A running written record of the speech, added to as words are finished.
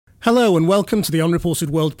Hello and welcome to the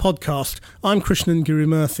Unreported World podcast. I'm Krishnan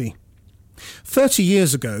Girumurthy. 30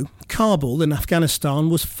 years ago, Kabul in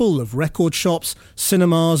Afghanistan was full of record shops,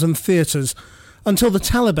 cinemas and theatres, until the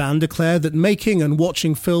Taliban declared that making and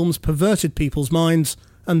watching films perverted people's minds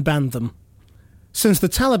and banned them. Since the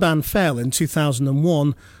Taliban fell in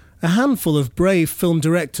 2001, a handful of brave film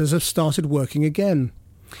directors have started working again.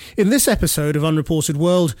 In this episode of Unreported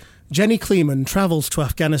World, Jenny Kleeman travels to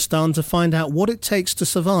Afghanistan to find out what it takes to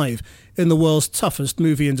survive in the world's toughest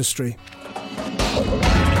movie industry.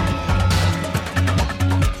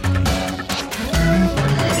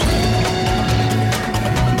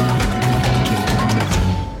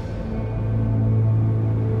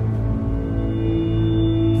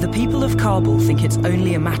 The people of Kabul think it's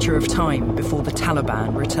only a matter of time before the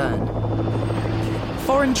Taliban return.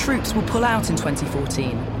 Foreign troops will pull out in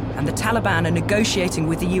 2014, and the Taliban are negotiating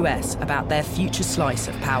with the US about their future slice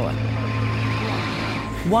of power.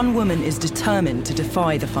 One woman is determined to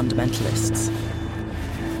defy the fundamentalists.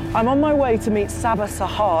 I'm on my way to meet Sabah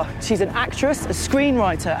Sahar. She's an actress, a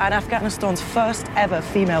screenwriter, and Afghanistan's first ever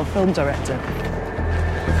female film director.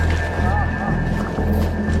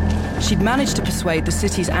 She'd managed to persuade the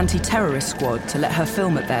city's anti-terrorist squad to let her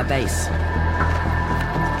film at their base.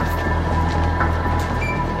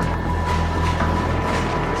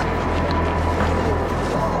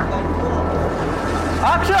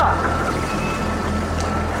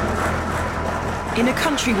 In a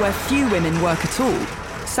country where few women work at all,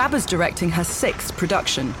 Sabah's directing her sixth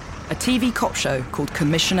production, a TV cop show called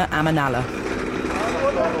Commissioner Amanallah.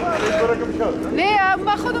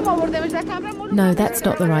 No, that's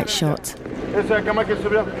not the right shot.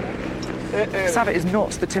 Sabah is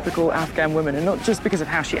not the typical Afghan woman, and not just because of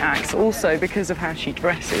how she acts, also because of how she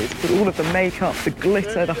dresses, with all of the makeup, the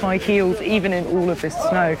glitter, the high heels, even in all of this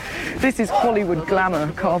snow. This is Hollywood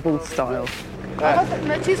glamour, Kabul style.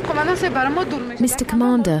 Mr.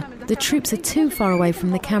 Commander, the troops are too far away from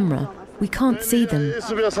the camera. We can't see them.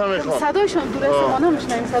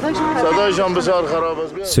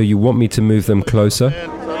 So you want me to move them closer?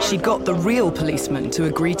 She got the real policeman to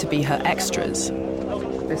agree to be her extras.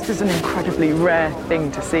 This is an incredibly rare thing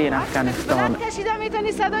to see in Afghanistan.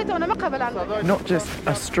 Not just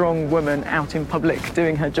a strong woman out in public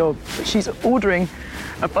doing her job, but she's ordering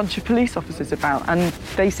a bunch of police officers about, and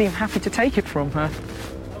they seem happy to take it from her.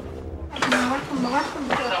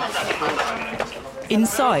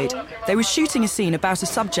 Inside, they were shooting a scene about a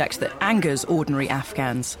subject that angers ordinary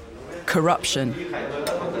Afghans: corruption.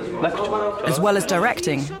 As well as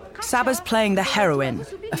directing, Sabah's playing the heroine,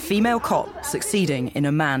 a female cop succeeding in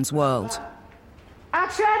a man's world.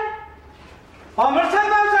 Action!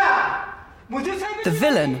 The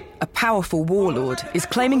villain, a powerful warlord, is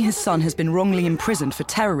claiming his son has been wrongly imprisoned for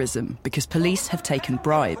terrorism because police have taken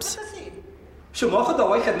bribes.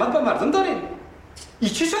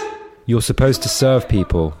 You're supposed to serve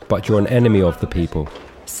people, but you're an enemy of the people.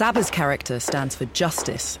 Sabah's character stands for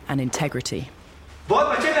justice and integrity.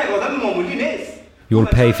 You'll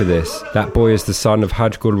pay for this. That boy is the son of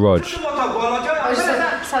Haj Gul Roj.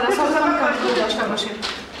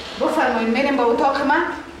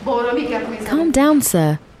 Calm down,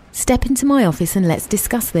 sir. Step into my office and let's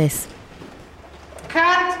discuss this.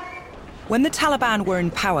 Cut! When the Taliban were in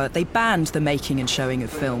power, they banned the making and showing of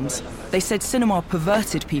films. They said cinema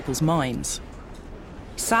perverted people's minds.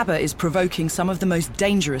 Sabah is provoking some of the most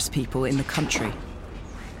dangerous people in the country.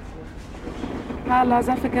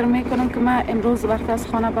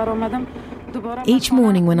 Each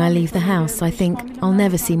morning when I leave the house, I think I'll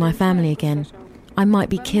never see my family again. I might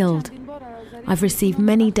be killed. I've received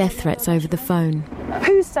many death threats over the phone.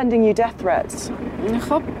 Who's sending you death threats? The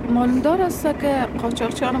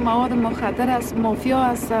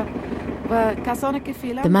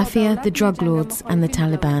mafia, the drug lords and the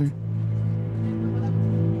Taliban.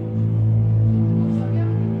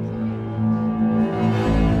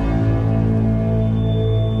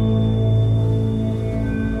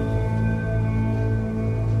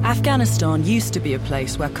 Afghanistan used to be a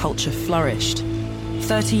place where culture flourished.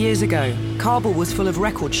 30 years ago, Kabul was full of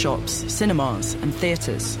record shops, cinemas and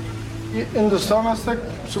theatres.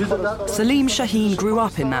 Salim Shaheen grew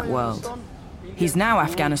up in that world. He's now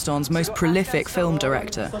Afghanistan's most prolific film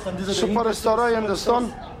director. Of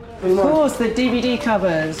course, the DVD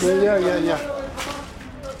covers. Yeah.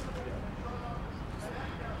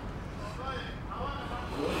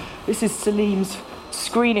 This is Salim's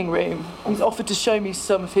screening room. He's offered to show me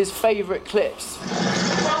some of his favourite clips.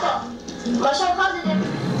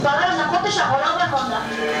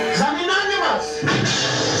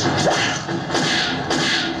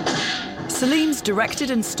 Salim's He's directed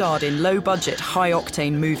and starred in low-budget,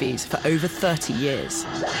 high-octane movies for over 30 years.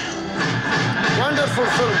 Wonderful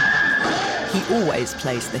film. He always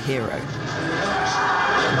plays the hero.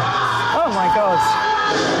 Oh my God.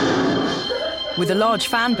 With a large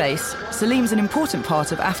fan base, Salim's an important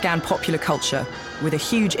part of Afghan popular culture, with a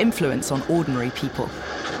huge influence on ordinary people.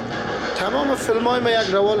 تمام فیلم‌های ما یک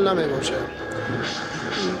روال نمی‌باشه.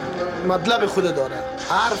 مطلب خود داره.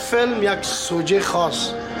 هر فیلم یک سوژه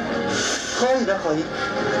خاص. خیلی بخواهی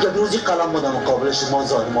یک روزی قلم بودم مقابل شما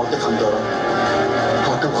ظالمات هم دارم.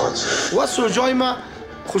 حاکم حاج. و سوژه‌های ما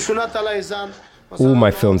خشونت علیه زن. All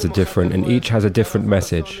my films are different and each has a different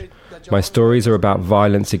message. My stories are about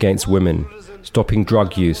violence against women, stopping drug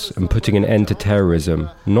use and putting an end to terrorism,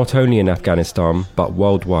 not only in Afghanistan, but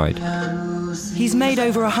worldwide. He's made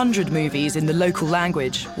over 100 movies in the local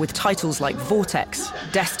language, with titles like Vortex,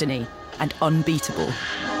 Destiny, and Unbeatable.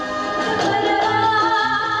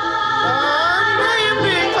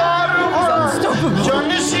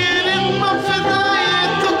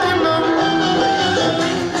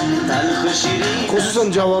 خصوصا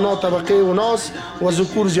جوانان طبقه اوناس و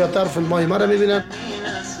ذکور زیادتر فیلم‌های ما را می‌بینن.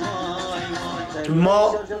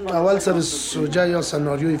 ما اول سر سوژه یا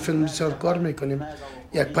سناریوی فیلم بسیار کار می‌کنیم.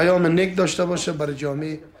 یک پیام نیک داشته باشه برای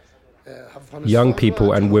جامعه. Young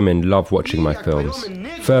people and women love watching my films.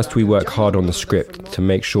 First, we work hard on the script to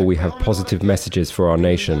make sure we have positive messages for our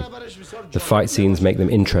nation. The fight scenes make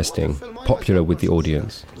them interesting, popular with the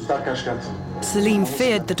audience. Salim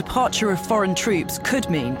feared the departure of foreign troops could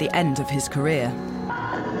mean the end of his career.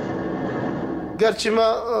 گرچه ما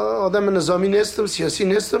آدم نظامی نیستم، سیاسی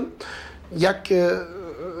نیستم، یک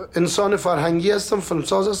انسان فرهنگی هستم،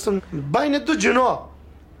 فیلمساز هستم. بین دو جناح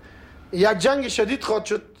یک جنگ شدید خواهد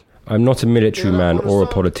شد. I'm not a military man or a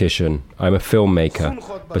politician. I'm a filmmaker,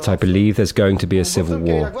 but I believe there's going to be a civil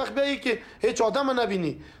war.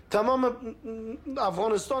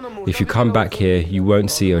 If you come back here, you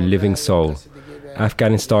won't see a living soul.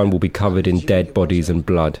 Afghanistan will be covered in dead bodies and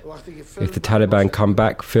blood. If the Taliban come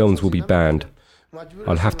back, films will be banned.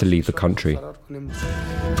 I'll have to leave the country.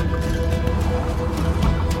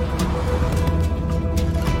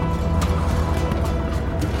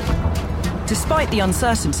 Despite the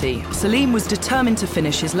uncertainty, Salim was determined to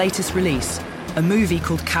finish his latest release, a movie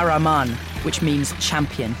called Karaman, which means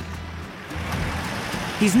champion.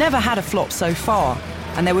 He's never had a flop so far,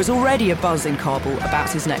 and there was already a buzz in Kabul about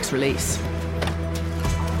his next release.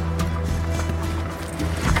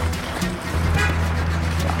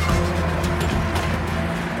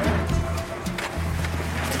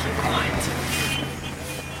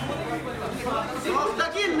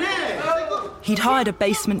 He'd hired a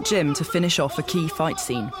basement gym to finish off a key fight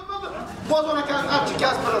scene.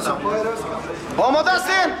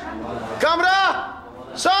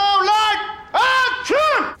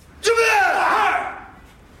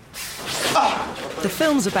 The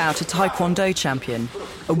film's about a Taekwondo champion.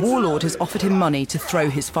 A warlord has offered him money to throw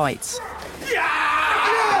his fights.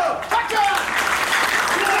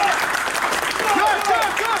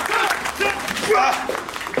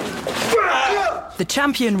 The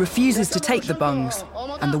champion refuses to take the bungs,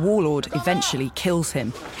 and the warlord eventually kills him.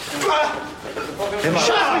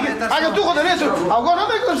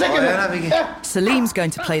 Salim's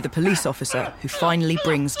going to play the police officer who finally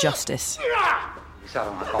brings justice.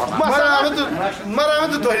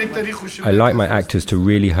 I like my actors to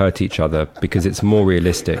really hurt each other because it's more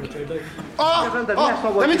realistic.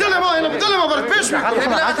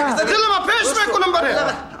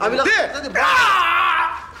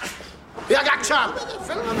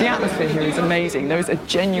 The atmosphere here is amazing. There is a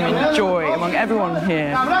genuine joy among everyone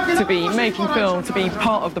here to be making film, to be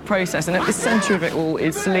part of the process, and at the centre of it all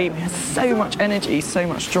is Salim. He has so much energy, so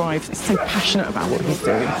much drive, he's so passionate about what he's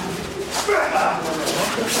doing.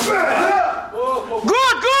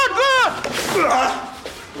 Good!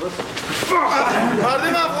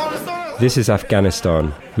 This is Afghanistan.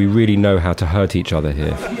 We really know how to hurt each other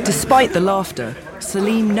here. Despite the laughter,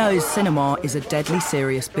 Salim knows cinema is a deadly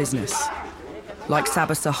serious business. Like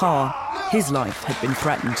Sabah Sahar, his life had been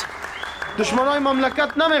threatened. دشمنای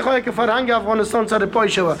مملکت نمیخواد که فرهنگ افغانستان سر پای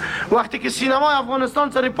شود. وقتی که سینمای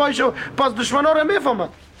افغانستان سر پای شود، پس دشمنا رو میفهمند.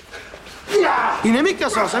 این همی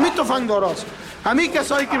کساست، همی تفنگداراست. همی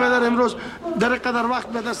کسایی که بدر امروز در قدر وقت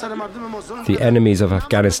به دست سر مردم ما ظلم. The enemies of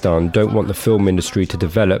Afghanistan don't want the film industry to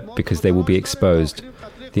develop because they will be exposed.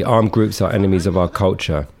 The armed groups are enemies of our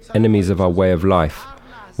culture, enemies of our way of life.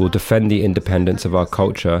 We'll defend the independence of our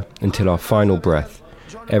culture until our final breath.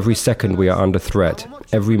 Every second we are under threat.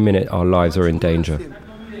 Every minute our lives are in danger.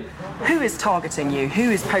 Who is targeting you? Who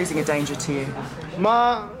is posing a danger to you?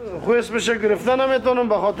 ما خو اسمش گرفتن نمیتونم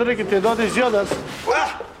به خاطر که تعداد زیاد است.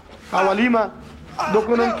 اولی ما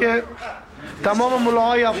بکنم که تمام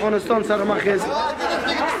ملاهای افغانستان سر ما خیز.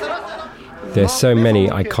 There's so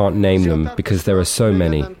many I can't name them because there are so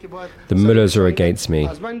many. The mullahs are against me.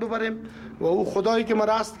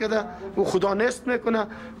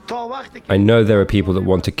 I know there are people that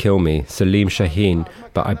want to kill me, Salim Shaheen,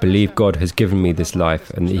 but I believe God has given me this life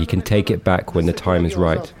and that He can take it back when the time is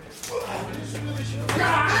right.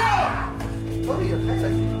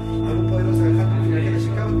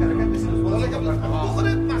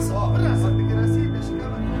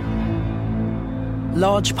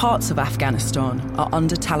 Large parts of Afghanistan are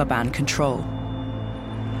under Taliban control.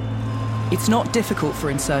 It's not difficult for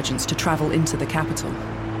insurgents to travel into the capital.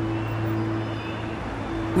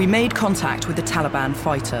 We made contact with a Taliban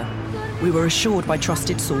fighter. We were assured by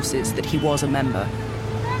trusted sources that he was a member.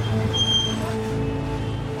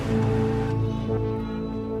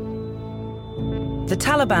 The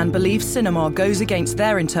Taliban believe cinema goes against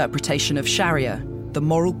their interpretation of Sharia, the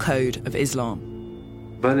moral code of Islam.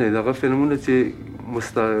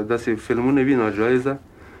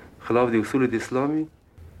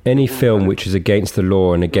 Any film which is against the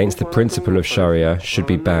law and against the principle of Sharia should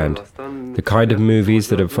be banned. The kind of movies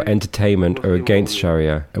that are for entertainment are against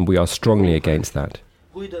Sharia, and we are strongly against that.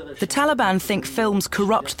 The Taliban think films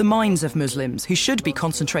corrupt the minds of Muslims who should be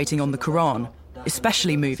concentrating on the Quran,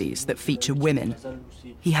 especially movies that feature women.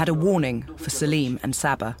 He had a warning for Salim and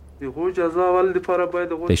Saba.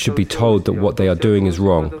 They should be told that what they are doing is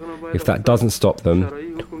wrong. If that doesn't stop them,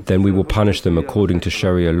 then we will punish them according to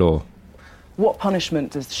Sharia law. What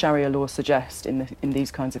punishment does Sharia law suggest in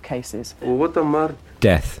these kinds of cases?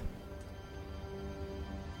 Death.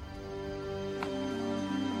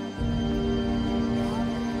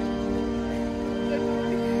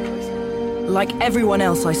 Like everyone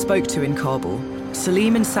else I spoke to in Kabul,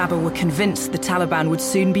 Salim and Saba were convinced the Taliban would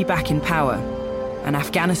soon be back in power and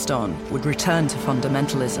Afghanistan would return to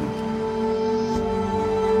fundamentalism.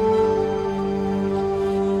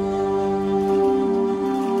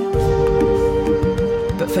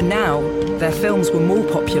 But for now, their films were more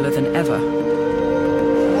popular than ever.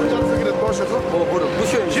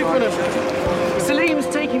 Salim's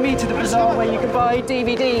taking me to the bazaar where you can buy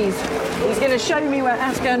DVDs. He's going to show me where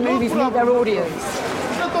Afghan movies meet their audience.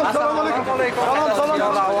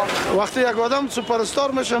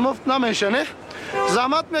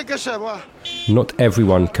 Not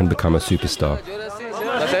everyone can become a superstar.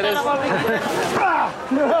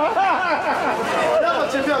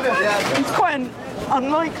 He's quite an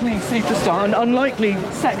unlikely superstar, an unlikely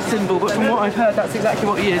sex symbol, but from what I've heard, that's exactly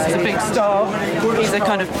what he is. He's a big star. He's a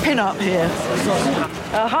kind of pin-up here.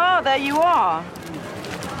 Aha, there you are.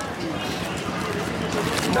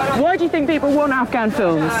 Why do you think people want Afghan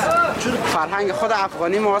films?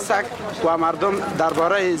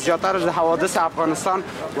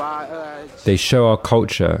 They show our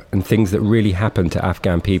culture and things that really happen to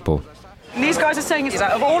Afghan people. And these guys are saying it's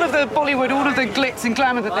that of all of the Bollywood, all of the glitz and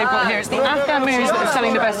glamour that they've got here, it's the Afghan movies that are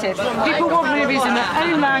selling the best hits. People want movies in their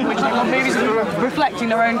own language, they want movies that are reflecting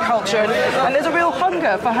their own culture, and there's a real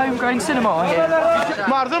hunger for homegrown cinema here.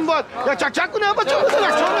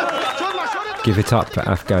 Give it up for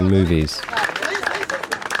Afghan movies.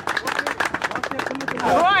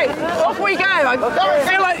 Right, off we go. I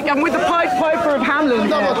feel like I'm with the Pied Piper of Hamelin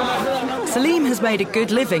here. Salim has made a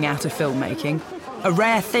good living out of filmmaking, a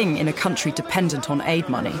rare thing in a country dependent on aid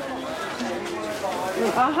money.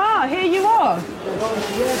 Aha, here you are.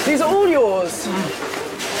 These are all yours.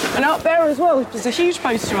 And up there as well, there's a huge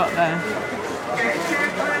poster up there.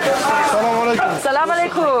 Salam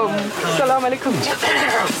alaikum. Salam alaikum.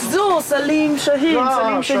 So, Salim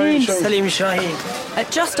Shaheen. Salim Shaheen. Salim Shaheen.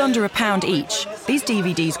 At just under £1 each, these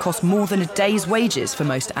DVDs cost more than a day's wages for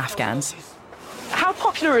most Afghans. How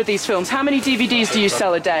popular are these films? How many DVDs do you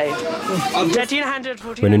sell a day?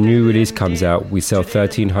 1,300. When a new release comes out, we sell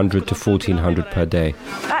 1,300 to 1,400 per day.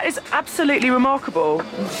 That is absolutely remarkable.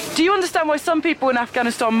 Do you understand why some people in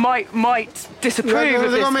Afghanistan might disapprove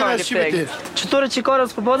of this kind of thing?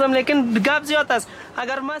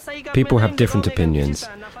 People have different opinions,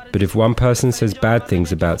 but if one person says bad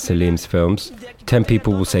things about Salim's films, 10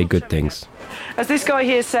 people will say good things. As this guy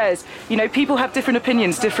here says, you know, people have different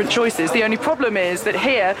opinions, different choices. The only problem is that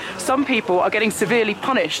here, some people are getting severely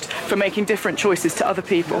punished for making different choices to other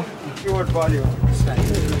people.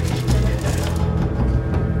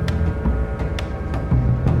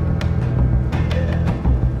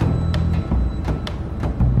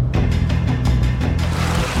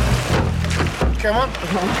 Come on.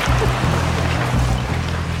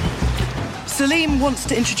 Salim wants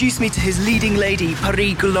to introduce me to his leading lady,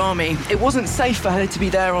 Pari Gulami. It wasn't safe for her to be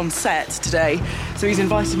there on set today, so he's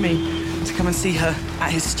invited me to come and see her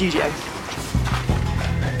at his studio.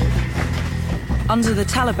 Under the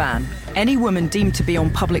Taliban, any woman deemed to be on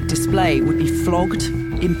public display would be flogged,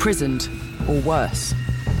 imprisoned, or worse.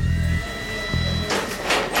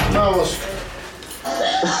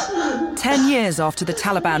 10 years after the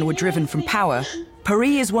Taliban were driven from power,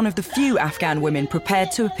 Pari is one of the few Afghan women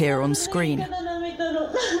prepared to appear on screen.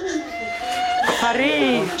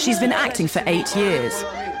 Pari! She's been acting for 8 years.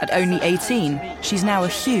 At only 18, she's now a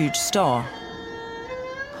huge star.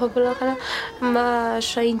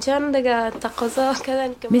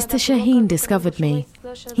 Mr. Shaheen discovered me.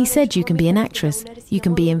 He said you can be an actress, you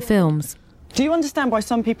can be in films. Do you understand why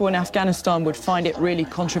some people in Afghanistan would find it really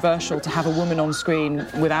controversial to have a woman on screen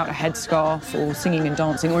without a headscarf or singing and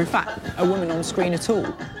dancing, or in fact, a woman on screen at all?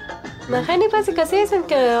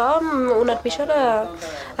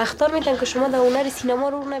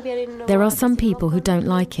 There are some people who don't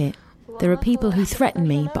like it. There are people who threaten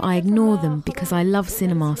me, but I ignore them because I love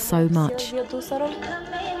cinema so much.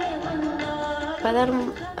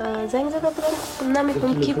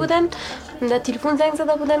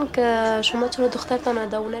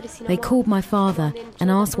 They called my father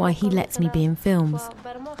and asked why he lets me be in films.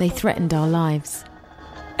 They threatened our lives.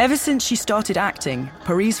 Ever since she started acting,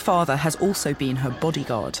 Pari's father has also been her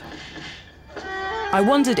bodyguard. I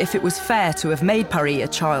wondered if it was fair to have made Pari a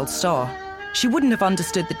child star. She wouldn't have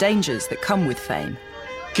understood the dangers that come with fame.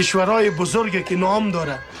 کشورهای بزرگی که نام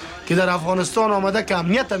داره که در افغانستان آمده که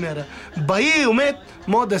امنیت میاره با این امید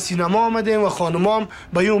ما در سینما آمدیم و خانمام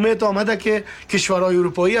با این امید آمده که کشورهای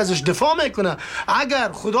اروپایی ازش دفاع میکنه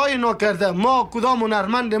اگر خدای ناکرده ما کدام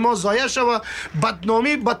هنرمند ما ضایع شود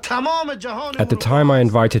بدنامی با تمام جهان. At the time I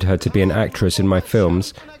invited her to be an actress in my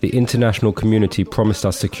films, the international community promised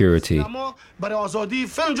us security. برای آزادی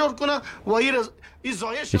فیلم جور کنه و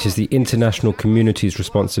It is the international community's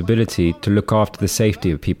responsibility to look after the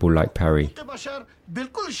safety of people like Pari.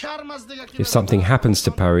 If something happens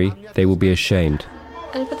to Pari, they will be ashamed.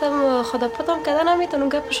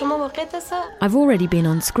 I've already been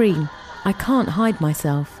on screen. I can't hide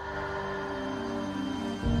myself.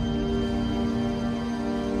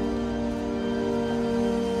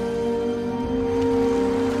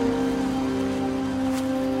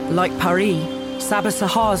 Like Pari, Sabah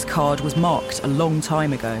Sahar's card was marked a long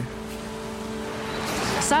time ago.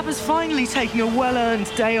 Sabah's finally taking a well-earned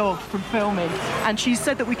day off from filming, and she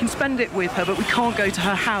said that we can spend it with her, but we can't go to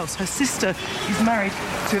her house. Her sister is married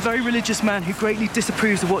to a very religious man who greatly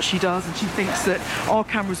disapproves of what she does, and she thinks that our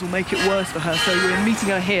cameras will make it worse for her, so we're meeting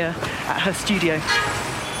her here at her studio.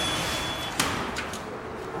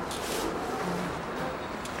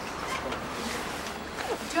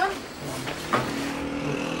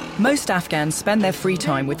 Most Afghans spend their free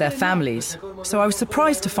time with their families, so I was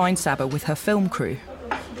surprised to find Sabah with her film crew.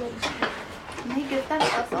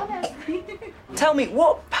 Tell me,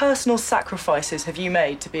 what personal sacrifices have you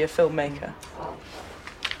made to be a filmmaker?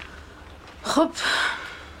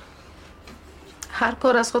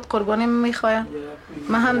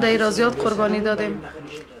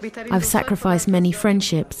 I've sacrificed many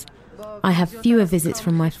friendships. I have fewer visits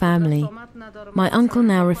from my family. My uncle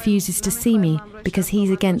now refuses to see me because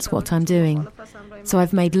he's against what I'm doing. So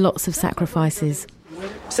I've made lots of sacrifices.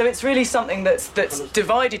 So it's really something that's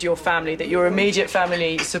divided your family, that your immediate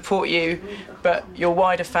family support you, but your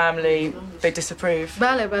wider family, they disapprove.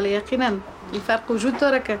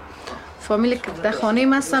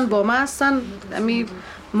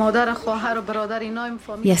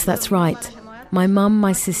 Yes, that's right. My mum,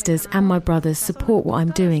 my sisters and my brothers support what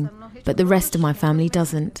I'm doing, but the rest of my family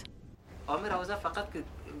doesn't.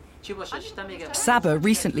 Sabah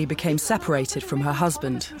recently became separated from her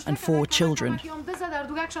husband and 4 children.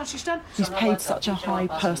 She's paid such a high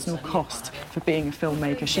personal cost for being a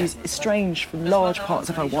filmmaker. She's estranged from large parts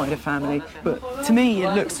of her wider family. But to me,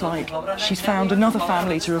 it looks like she's found another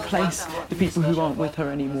family to replace the people who aren't with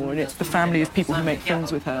her anymore. And it's the family of people who make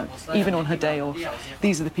films with her, even on her day off.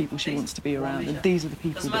 These are the people she wants to be around, and these are the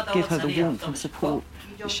people that give her the warmth and support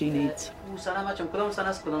that she needs.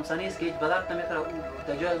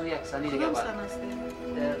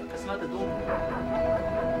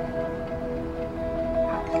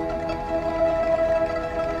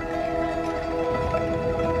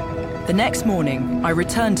 The next morning, I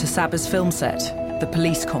returned to Sabah's film set, the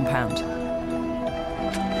police compound.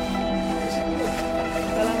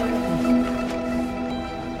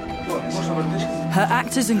 Her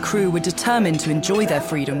actors and crew were determined to enjoy their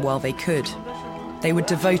freedom while they could. They were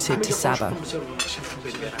devoted to Sabah.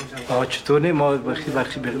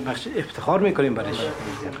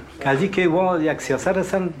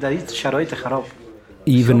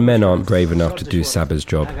 Even men aren't brave enough to do Sabah's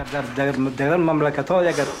job.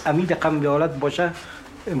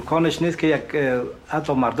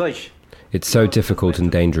 It's so difficult and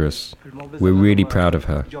dangerous. We're really proud of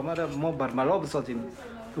her.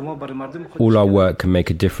 All our work can make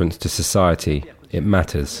a difference to society. It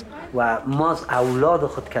matters.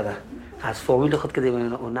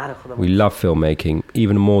 We love filmmaking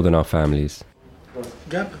even more than our families.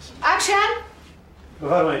 Action!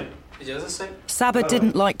 Saba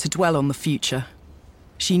didn't like to dwell on the future.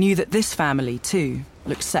 She knew that this family, too,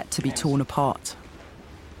 looked set to be torn apart.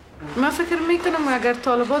 من فکر میکنم اگر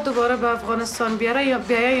طالبان دوباره به افغانستان بیاره یا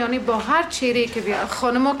بیایه یعنی با هر چیزی که بیاره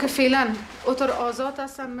خانم‌ها که فعلا اوتر آزاد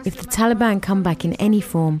هستن. If the Taliban come back in any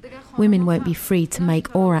form, women won't be free to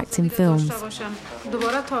make or act in films.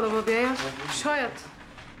 دوباره طالبان بیایه شاید.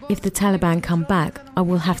 If the Taliban come back, I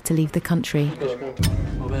will have to leave the country.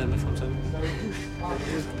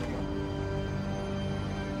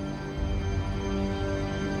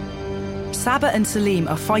 Saba and Salim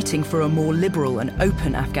are fighting for a more liberal and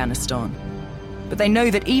open Afghanistan. But they know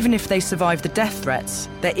that even if they survive the death threats,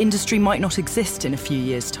 their industry might not exist in a few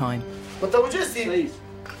years' time.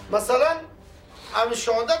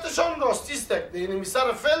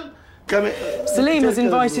 Salim has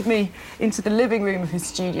invited me into the living room of his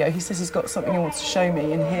studio. He says he's got something he wants to show me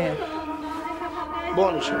in here.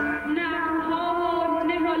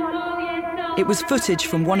 It was footage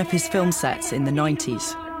from one of his film sets in the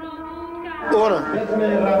 90s. Oh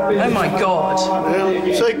my God.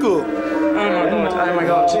 Oh my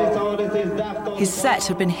God. His set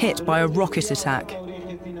had been hit by a rocket attack.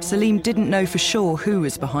 Salim didn't know for sure who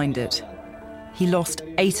was behind it. He lost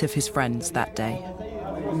 8 of his friends that day.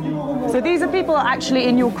 So these are people actually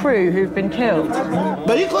in your crew who've been killed?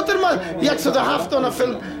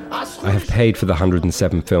 I have paid for the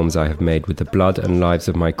 107 films I have made with the blood and lives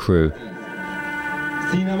of my crew.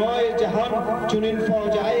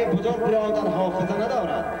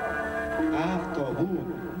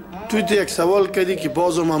 توی یک سوال کردی که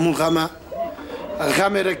بازم همون غمه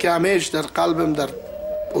را که همیش در قلبم در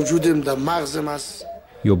وجودم در مغزم است.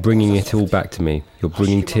 You're bringing it all back to me. You're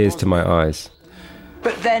bringing tears to my eyes.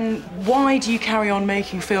 But then why do you carry on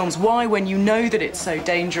making films? Why, when you know that it's so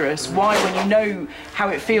dangerous? Why, when you know how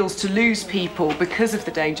it feels to lose people because of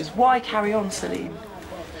the dangers? Why carry on, Salim?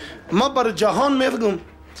 ما بر جهان میگم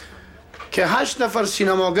که 8 نفر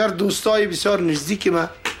سینماگر دوستای بسیار نزدیک ما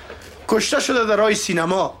کشته شده در راه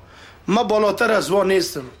سینما. ما بالاتر از وان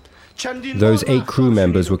نیستم. Those 8 crew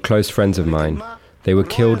members were close friends of mine. They were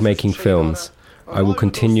killed making films. I will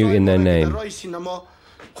continue in their name.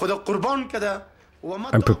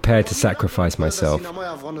 I'm prepared to sacrifice myself.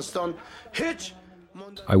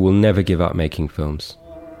 I will never give up making films.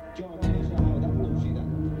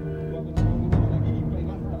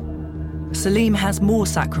 Salim has more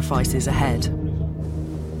sacrifices ahead.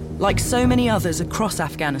 Like so many others across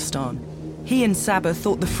Afghanistan, he and Saba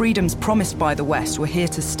thought the freedoms promised by the West were here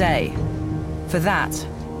to stay. For that,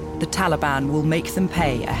 the Taliban will make them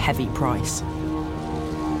pay a heavy price.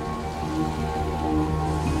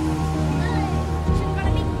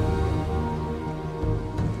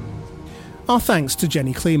 Our thanks to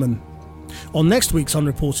Jenny Kleeman. On next week's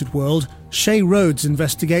Unreported World, Shay Rhodes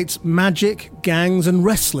investigates magic, gangs and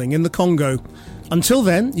wrestling in the Congo. Until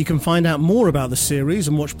then, you can find out more about the series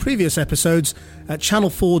and watch previous episodes at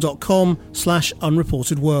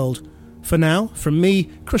channel4.com/unreportedworld. For now, from me,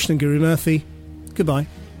 Krishnan Gurumurthy, goodbye.